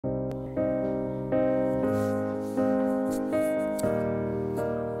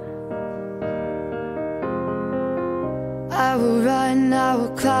will run, I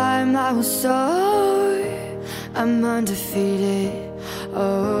will climb, I will soar. I'm undefeated,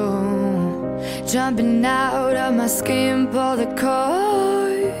 oh. Jumping out of my skin, pull the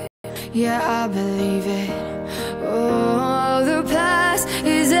cord. Yeah, I believe it. Oh, the past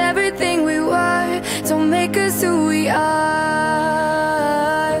is everything we were. Don't make us who we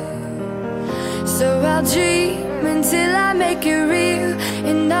are. So I'll dream until I make it real,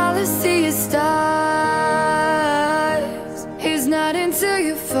 and all I see is stars. It's not until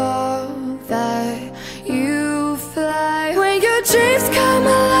you fall that you fly. When your dreams come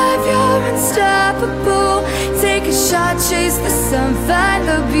alive, you're unstoppable. Take a shot, chase the sun, find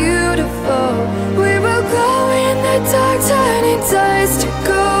the beautiful. We will glow in the dark, turning dust to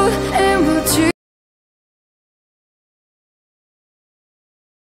gold, and we'll dream.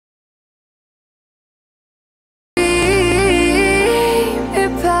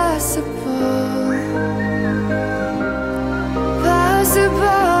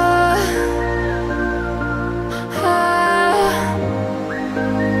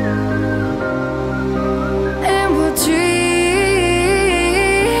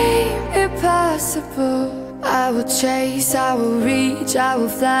 I will chase, I will reach, I will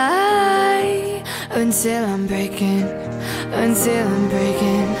fly until I'm breaking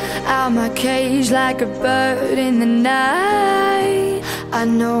out my cage like a bird in the night. I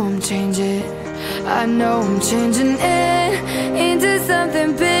know I'm changing into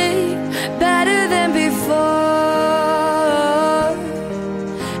something big, better than before.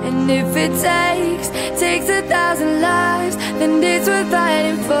 And if it takes 1,000 lives, then it's worth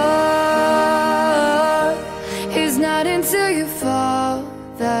fighting for. It's not until you fall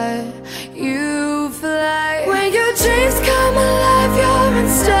that you fly. When your dreams come alive, you're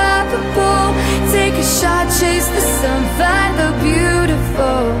unstoppable. Take a shot, chase the sun, find the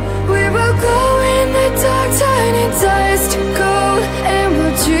beautiful. We will go in the dark, turning dust to gold, and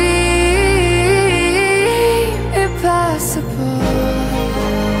we'll dream impossible.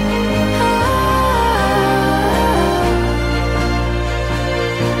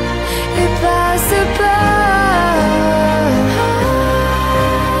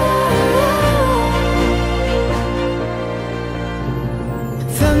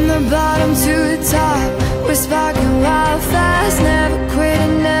 Bottom to the top, we're sparking wild fast. Never quit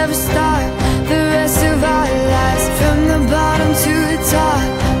and never stop the rest of our lives. From the bottom to the top,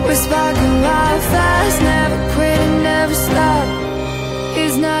 we're sparking wild fast. Never quit and never stop.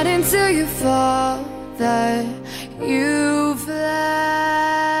 It's not until you fall that you fly.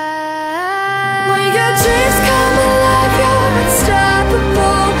 When your dreams come alive, you're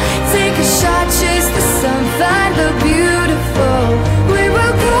unstoppable. Take a shot, chase the sun, find the beautiful. We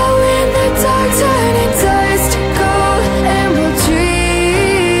will grow in the dark, turning dust to gold, and we'll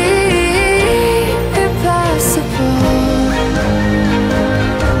dream impossible.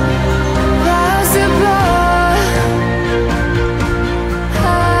 Possible.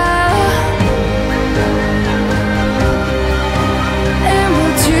 And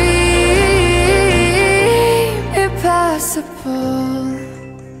we'll dream impossible.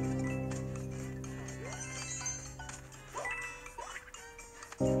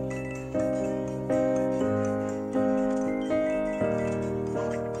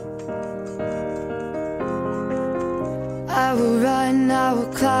 I will run, I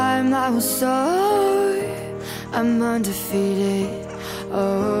will climb, I will soar. I'm undefeated,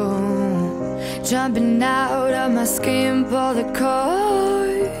 oh. Jumping out of my skin, pull the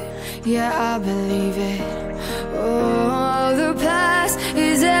cord. Yeah, I believe it. Oh, the past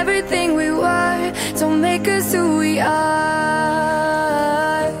is everything we were. Don't make us who we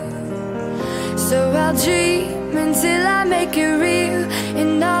are. So I'll dream until I make it real,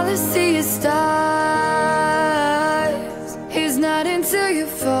 and all I see is stars. It's not until you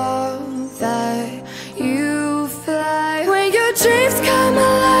fall that you fly. When your dreams come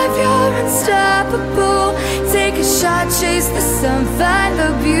alive, you're unstoppable. Take a shot, chase the sun, find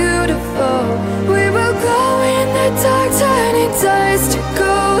the beautiful. We will glow in the dark, turning dust to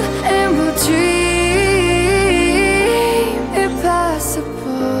gold, and we'll dream impossible.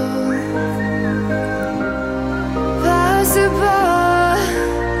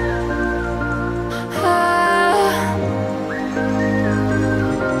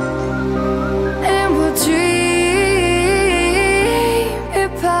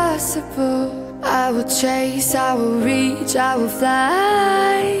 Possible. I will chase, I will reach, I will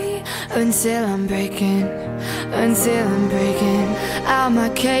fly until I'm breaking out my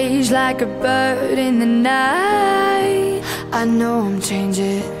cage like a bird in the night. I know I'm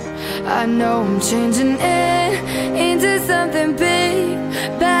changing into something big,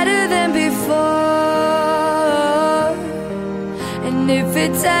 better than before.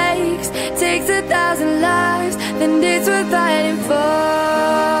 it takes 1,000 lives, then it's worth fighting for.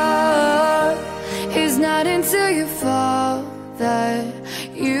 It's not until you fall that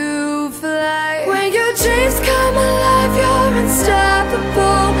you fly. When your dreams come alive, you're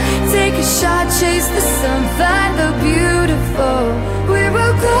unstoppable. Take a shot, chase the